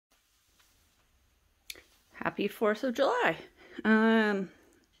Happy 4th of July.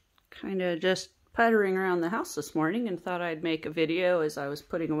 Kind of just puttering around the house this morning and thought I'd make a video as I was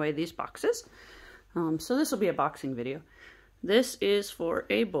putting away these boxes. So this will be a boxing video. This is for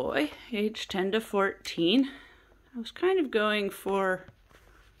a boy, age 10 to 14. I was kind of going for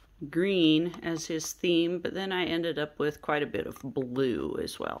green as his theme, but then I ended up with quite a bit of blue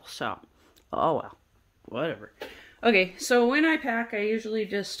as well. So, oh well, whatever. Okay, so when I pack, I usually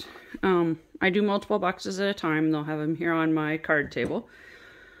just, I do multiple boxes at a time. They'll have them here on my card table.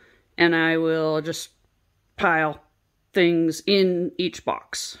 And I will just pile things in each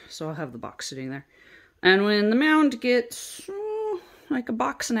box. So I'll have the box sitting there. And when the mound gets like a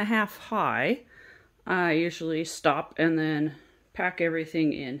box and a half high, I usually stop and then pack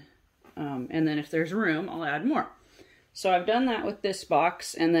everything in. And then if there's room, I'll add more. So I've done that with this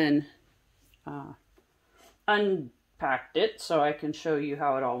box and then unpacked it so I can show you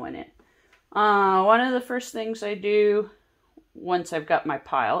how it all went in. One of the first things I do once I've got my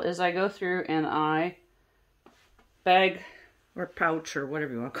pile is I go through and I bag or pouch or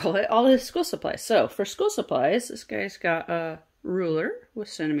whatever you want to call it, all the school supplies. So for school supplies, this guy's got a ruler with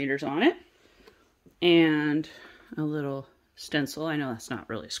centimeters on it and a little stencil. I know that's not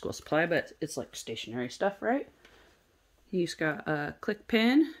really a school supply, but it's like stationery stuff, right? He's got a click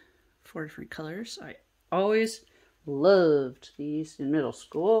pen, 4 different colors. I always loved these in middle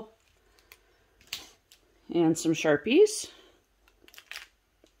school. And some Sharpies.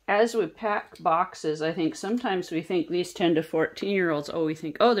 As we pack boxes, I think sometimes we think these 10 to 14-year-olds, we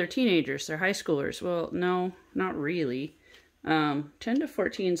think, oh, they're teenagers, they're high schoolers. Well, no, not really. 10 to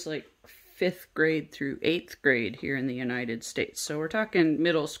 14 is like 5th grade through 8th grade here in the United States. So we're talking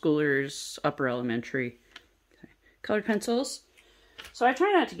middle schoolers, upper elementary. Okay. Colored pencils. So I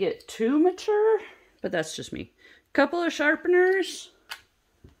try not to get too mature, but that's just me. Couple of sharpeners.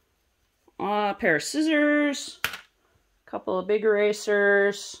 A pair of scissors. Couple of big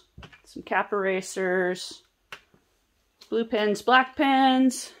erasers, some cap erasers, blue pens, black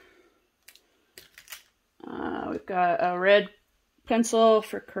pens. We've got a red pencil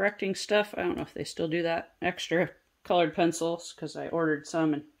for correcting stuff. I don't know if they still do that. Extra colored pencils because I ordered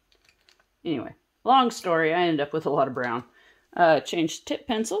some. And anyway, long story, I ended up with a lot of brown. Changed tip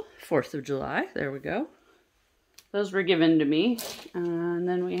pencil, 4th of July. There we go. Those were given to me. And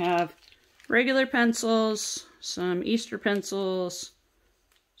then we have regular pencils, some Easter pencils,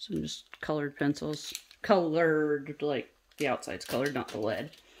 some just colored pencils. Colored, like the outside's colored, not the lead.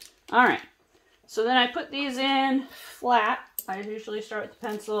 Alright, so then I put these in flat. I usually start with the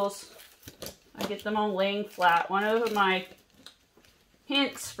pencils. I get them all laying flat. One of my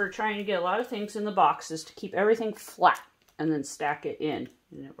hints for trying to get a lot of things in the box is to keep everything flat and then stack it in,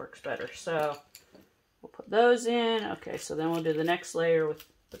 and it works better. So we'll put those in. Okay, so then we'll do the next layer with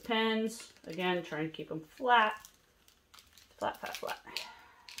the pens. Again, trying to keep them flat. Flat, flat, flat.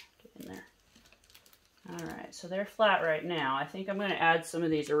 Get in there. Alright, so they're flat right now. I think I'm going to add some of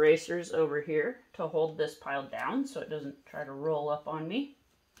these erasers over here to hold this pile down so it doesn't try to roll up on me.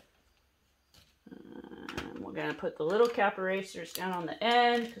 We're going to put the little cap erasers down on the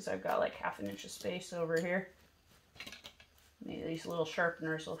end because I've got like 1/2 inch of space over here. Maybe these little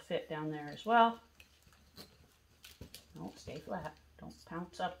sharpeners will fit down there as well. Don't stay flat. Don't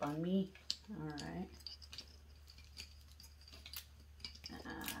pounce up on me. Alright.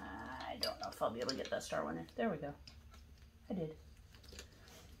 I don't know if I'll be able to get that star one in. There we go. I did.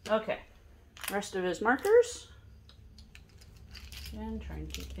 Okay. Rest of his markers. Again, trying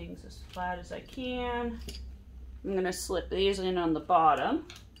to keep things as flat as I can. I'm going to slip these in on the bottom.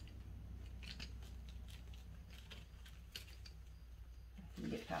 I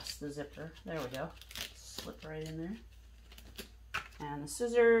can get past the zipper. There we go. Slip right in there. And the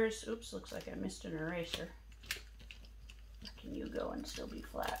scissors. Oops, looks like I missed an eraser. Where can you go and still be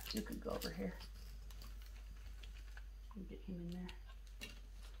flat? You could go over here. Get him in there.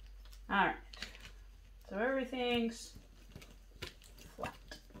 Alright. So everything's flat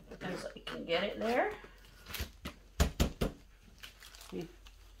as I can get it there.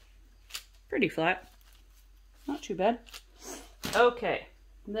 Pretty flat. Not too bad. Okay.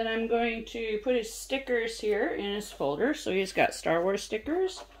 Then I'm going to put his stickers here in his folder. So he's got Star Wars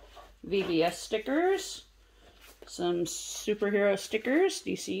stickers, VBS stickers, some superhero stickers,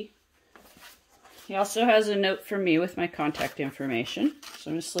 DC. He also has a note for me with my contact information. So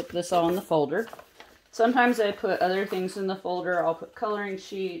I'm going to slip this all in the folder. Sometimes I put other things in the folder. I'll put coloring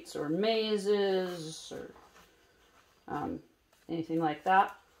sheets or mazes or anything like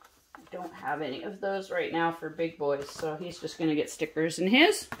that. I don't have any of those right now for big boys, so he's just going to get stickers in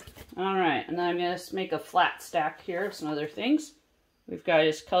his. Alright, and then I'm going to make a flat stack here of some other things. We've got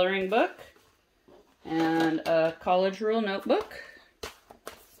his coloring book, and a college rule notebook.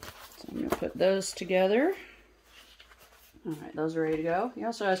 So I'm going to put those together. All right, those are ready to go. He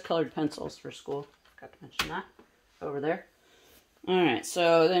also has colored pencils for school. Forgot to mention that over there. All right,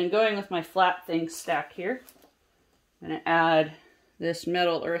 so then going with my flat things stack here, I'm going to add this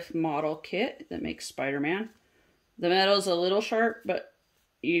Metal Earth model kit that makes Spider-Man. The metal's a little sharp, but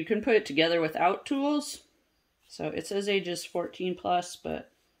you can put it together without tools. So it says ages 14 plus, but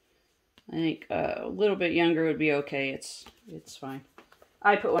I think a little bit younger would be okay. It's fine.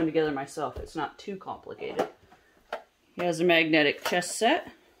 I put one together myself. It's not too complicated. He has a magnetic chess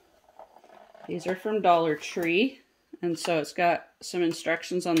set. These are from Dollar Tree. And so it's got some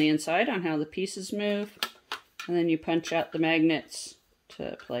instructions on the inside on how the pieces move. And then you punch out the magnets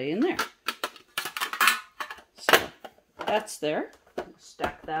to play in there. So that's there.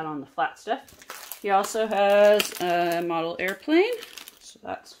 Stack that on the flat stuff. He also has a model airplane. So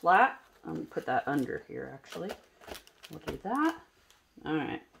that's flat. I'm going to put that under here actually. We'll do that.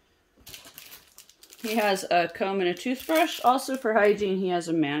 Alright. He has a comb and a toothbrush. Also for hygiene, he has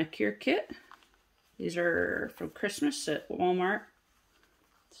a manicure kit. These are from Christmas at Walmart.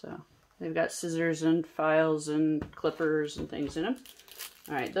 So they've got scissors and files and clippers and things in them.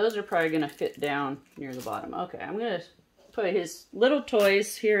 Alright, those are probably going to fit down near the bottom. Okay, I'm going to put his little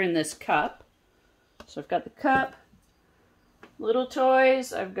toys here in this cup. So I've got the cup, little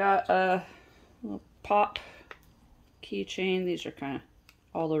toys. I've got a little pop keychain. These are kind of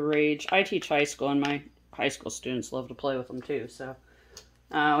all the rage. I teach high school and my high school students love to play with them too. So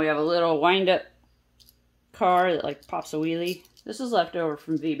we have a little wind-up car that like pops a wheelie. This is left over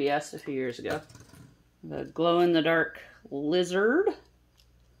from VBS a few years ago. The glow-in-the-dark lizard.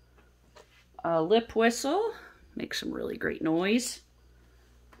 A lip whistle. Makes some really great noise.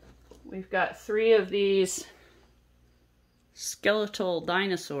 We've got 3 of these skeletal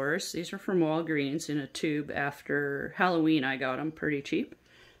dinosaurs. These are from Walgreens in a tube. After Halloween I got them pretty cheap.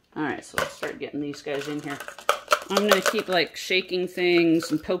 Alright, so let's start getting these guys in here. I'm going to keep like shaking things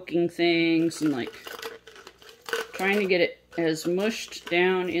and poking things and like trying to get it as mushed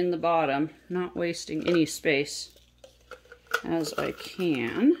down in the bottom, not wasting any space as I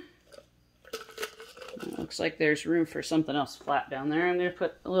can. It looks like there's room for something else flat down there. I'm going to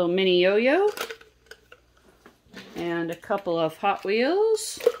put a little mini yo-yo and a couple of Hot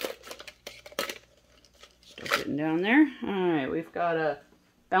Wheels. Still getting down there. Alright, we've got a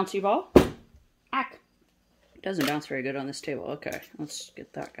bouncy ball. Ack! It doesn't bounce very good on this table. Okay, let's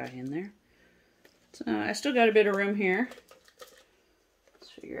get that guy in there. So, I still got a bit of room here. Let's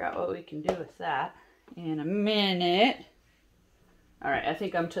figure out what we can do with that in a minute. Alright, I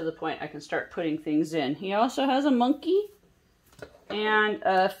think I'm to the point I can start putting things in. He also has a monkey and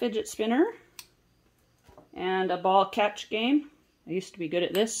a fidget spinner and a ball catch game. I used to be good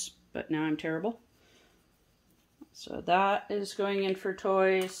at this, but now I'm terrible. So that is going in for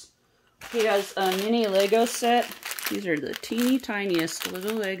toys. He has a mini Lego set. These are the teeny tiniest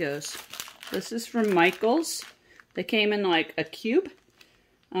little Legos. This is from Michael's. They came in like a cube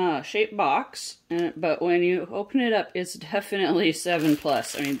shaped box, but when you open it up, it's definitely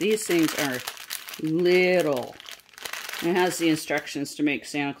 7+. I mean, these things are little. And it has the instructions to make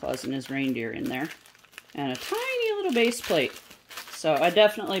Santa Claus and his reindeer in there. And a tiny little base plate. So I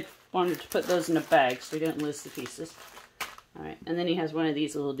definitely wanted to put those in a bag so we didn't lose the pieces. Alright, and then he has one of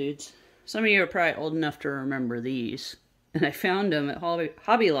these little dudes. Some of you are probably old enough to remember these. And I found them at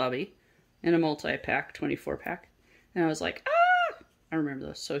Hobby Lobby in a multi-pack, 24-pack. And I was like, ah! I remember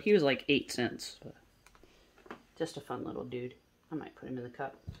those. So he was like 8 cents. But just a fun little dude. I might put him in the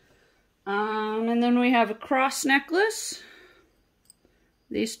cup. And then we have a cross necklace.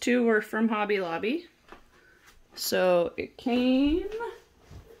 These 2 were from Hobby Lobby. So it came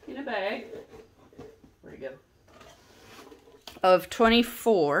in a bag. Where'd it go? Of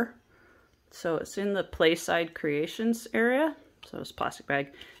 24. So it's in the Playside Creations area. So it's a plastic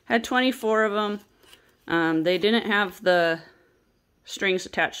bag. Had 24 of them. They didn't have the strings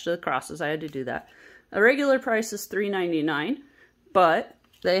attached to the crosses. I had to do that. A regular price is $3.99, but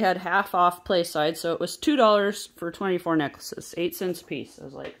they had half off Playside, so it was $2 for 24 necklaces, 8 cents a piece. I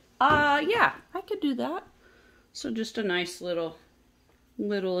was like, yeah, I could do that. So just a nice little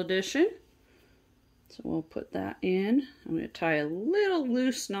addition. So we'll put that in. I'm going to tie a little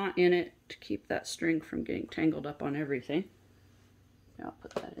loose knot in it to keep that string from getting tangled up on everything. I'll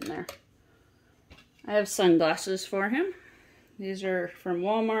put that in there. I have sunglasses for him. These are from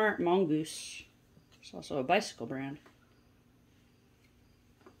Walmart, Mongoose. It's also a bicycle brand.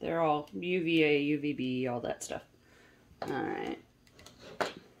 They're all UVA, UVB, all that stuff. Alright.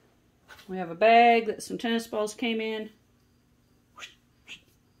 We have a bag that some tennis balls came in.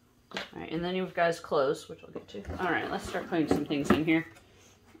 Alright, right, and then you've got his clothes, which I'll get to. All right, let's start putting some things in here.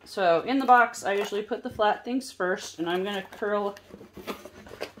 So in the box, I usually put the flat things first, and I'm going to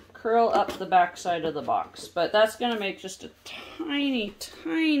curl up the back side of the box. But that's going to make just a tiny,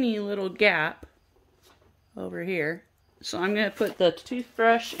 tiny little gap over here. So I'm going to put the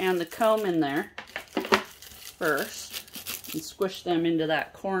toothbrush and the comb in there first and squish them into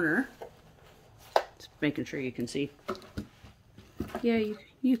that corner. Just making sure you can see. Yeah,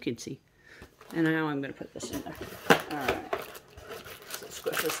 you can see. And now I'm going to put this in there. All right. So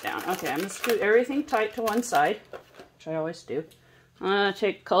squish this down. Okay, I'm going to scoot everything tight to one side, which I always do. I'm going to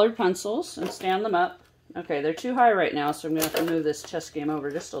take colored pencils and stand them up. Okay, they're too high right now, so I'm going to have to move this chess game over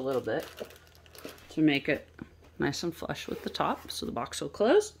just a little bit to make it nice and flush with the top, so the box will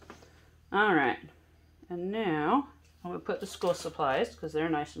close. All right, and now I'm going to put the school supplies because they're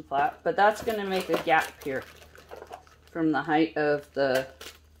nice and flat, but that's going to make a gap here from the height of the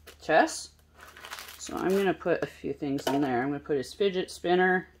chess. So I'm going to put a few things in there. I'm going to put his fidget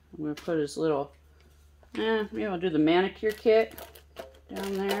spinner. I'm going to put his little, maybe I'll do the manicure kit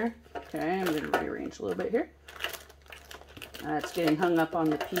down there. Okay, I'm going to rearrange a little bit here. It's getting hung up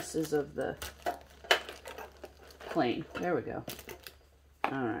on the pieces of the plane. There we go.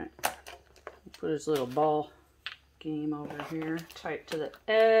 All right. Put his little ball game over here, tight to the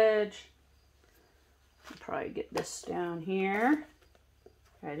edge. I'll probably get this down here.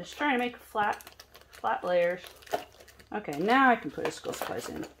 Okay, just trying to make flat layers. Okay, now I can put his school supplies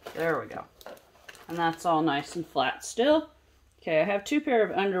in. There we go. And that's all nice and flat still. Okay, I have 2 pairs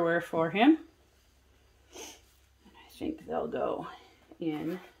of underwear for him. And I think they'll go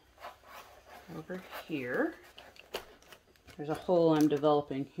in over here. There's a hole I'm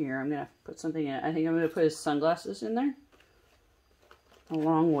developing here. I'm going to put something in it. I think I'm going to put his sunglasses in there.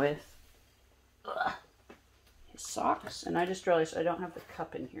 Along with his socks. And I just realized I don't have the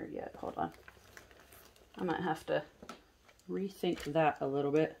cup in here yet. Hold on. I might have to rethink that a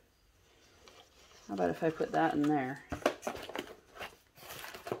little bit. How about if I put that in there?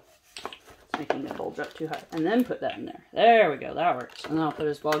 It's making it bulge up too high. And then put that in there. There we go. That works. And then I'll put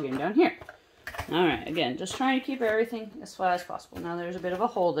his ball game down here. Alright, again, just trying to keep everything as flat as possible. Now there's a bit of a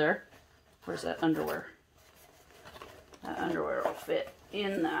hole there. Where's that underwear? That underwear will fit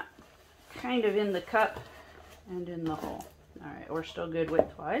in that, kind of in the cup and in the hole. Alright, we're still good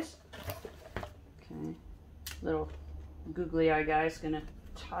width-wise. Okay, little googly eye guy's gonna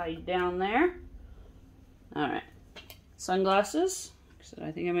tie down there. Alright, sunglasses. So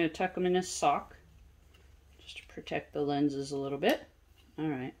I think I'm gonna tuck them in his sock just to protect the lenses a little bit.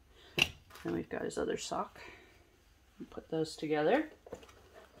 Alright. Then we've got his other sock. Put those together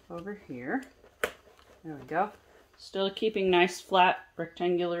over here. There we go. Still keeping nice flat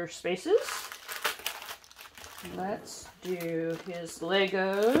rectangular spaces. Let's do his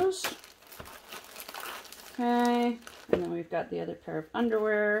Legos. Okay. And then we've got the other pair of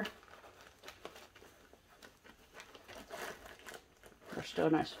underwear. They're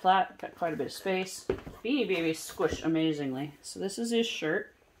still nice flat. Got quite a bit of space. Beanie Babies squish amazingly. So this is his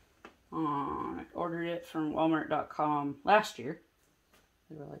shirt. I ordered it from Walmart.com last year.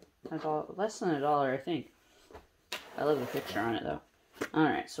 They were like less than $1, I think. I love the picture on it though.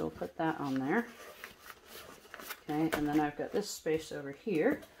 Alright, so we'll put that on there. Okay, and then I've got this space over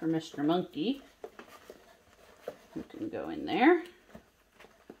here for Mr. Monkey. You can go in there.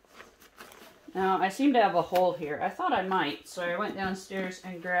 Now, I seem to have a hole here. I thought I might, so I went downstairs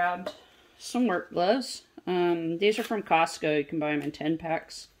and grabbed some work gloves. These are from Costco. You can buy them in 10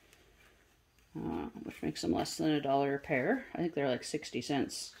 packs. Which makes them less than $1 a pair. I think they're like 60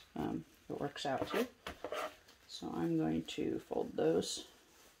 cents. It works out too. So I'm going to fold those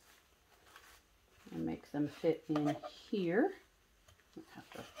and make them fit in here. I have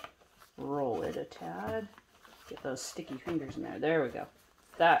to roll it a tad. Get those sticky fingers in there. There we go.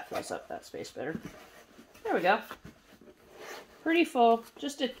 That fills up that space better. There we go. Pretty full.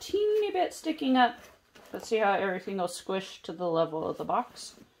 Just a teeny bit sticking up. But see how everything will squish to the level of the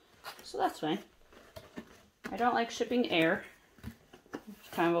box? So that's fine. I don't like shipping air. It's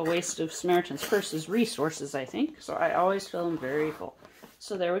kind of a waste of Samaritan's Purse's resources, I think. So I always fill them very full.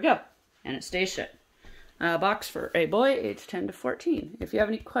 So there we go. And it stays shut. A box for a boy aged 10 to 14. If you have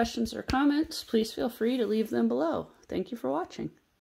any questions or comments, please feel free to leave them below. Thank you for watching.